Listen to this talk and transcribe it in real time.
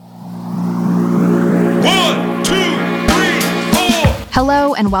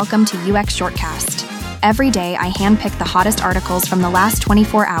and welcome to UX Shortcast. Every day, I handpick the hottest articles from the last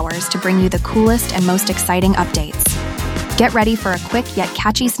 24 hours to bring you the coolest and most exciting updates. Get ready for a quick yet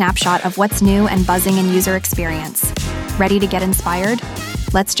catchy snapshot of what's new and buzzing in user experience. Ready to get inspired?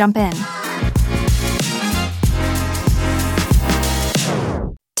 Let's jump in.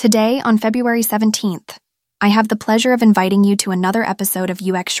 Today, on February 17th, I have the pleasure of inviting you to another episode of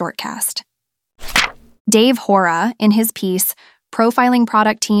UX Shortcast. Dave Hora, in his piece, Profiling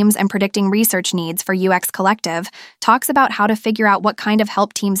Product Teams and Predicting Research Needs for UX Collective, talks about how to figure out what kind of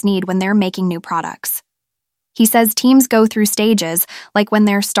help teams need when they're making new products. He says teams go through stages, like when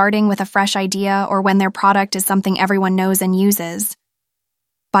they're starting with a fresh idea or when their product is something everyone knows and uses.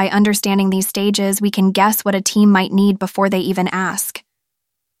 By understanding these stages, we can guess what a team might need before they even ask.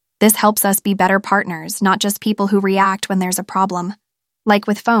 This helps us be better partners, not just people who react when there's a problem. Like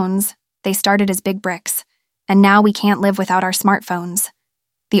with phones, they started as big bricks, and now we can't live without our smartphones.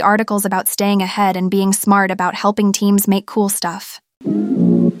 The article's about staying ahead and being smart about helping teams make cool stuff.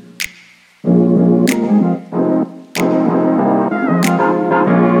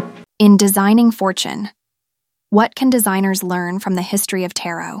 In Designing Fortune, what can designers learn from the history of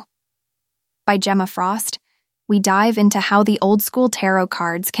tarot? By Gemma Frost, we dive into how the old-school tarot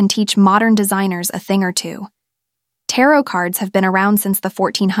cards can teach modern designers a thing or two. Tarot cards have been around since the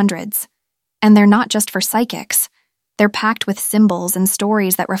 1400s, and they're not just for psychics. They're packed with symbols and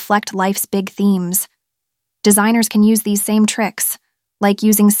stories that reflect life's big themes. Designers can use these same tricks, like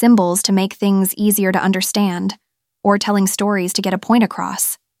using symbols to make things easier to understand, or telling stories to get a point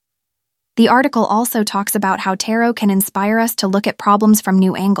across. The article also talks about how tarot can inspire us to look at problems from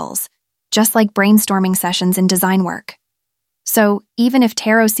new angles, just like brainstorming sessions in design work. So, even if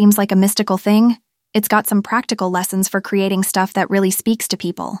tarot seems like a mystical thing, it's got some practical lessons for creating stuff that really speaks to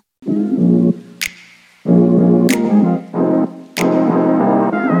people.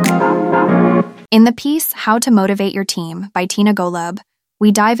 In the piece, How to Motivate Your Team by Tina Golub,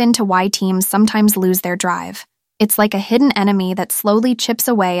 we dive into why teams sometimes lose their drive. It's like a hidden enemy that slowly chips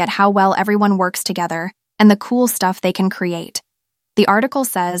away at how well everyone works together and the cool stuff they can create. The article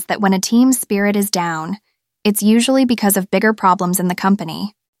says that when a team's spirit is down, it's usually because of bigger problems in the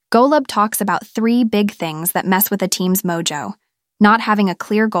company. Golub talks about 3 big things that mess with a team's mojo: not having a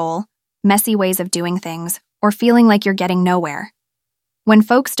clear goal, messy ways of doing things, or feeling like you're getting nowhere. When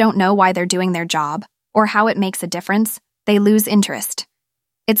folks don't know why they're doing their job, or how it makes a difference, they lose interest.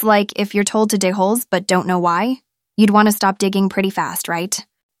 It's like if you're told to dig holes but don't know why, you'd want to stop digging pretty fast, right?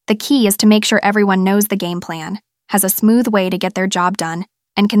 The key is to make sure everyone knows the game plan, has a smooth way to get their job done,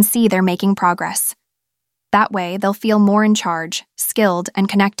 and can see they're making progress. That way, they'll feel more in charge, skilled, and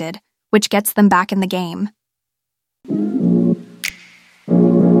connected, which gets them back in the game.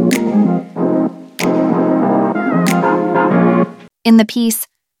 In the piece,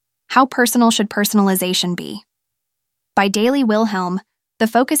 How Personal Should Personalization Be? By Daily Wilhelm, the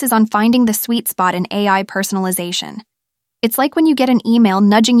focus is on finding the sweet spot in AI personalization. It's like when you get an email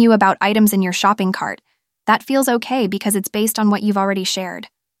nudging you about items in your shopping cart. That feels okay because it's based on what you've already shared.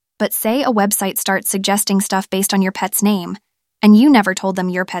 But say a website starts suggesting stuff based on your pet's name, and you never told them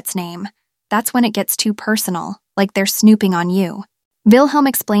your pet's name. That's when it gets too personal, like they're snooping on you. Wilhelm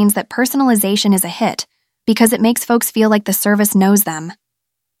explains that personalization is a hit because it makes folks feel like the service knows them.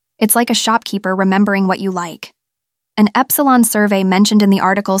 It's like a shopkeeper remembering what you like. An Epsilon survey mentioned in the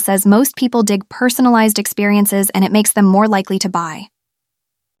article says most people dig personalized experiences and it makes them more likely to buy.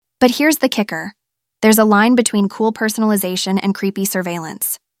 But here's the kicker. There's a line between cool personalization and creepy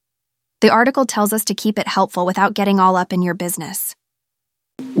surveillance. The article tells us to keep it helpful without getting all up in your business.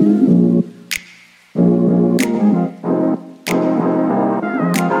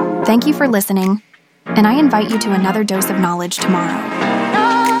 Thank you for listening, and I invite you to another dose of knowledge tomorrow.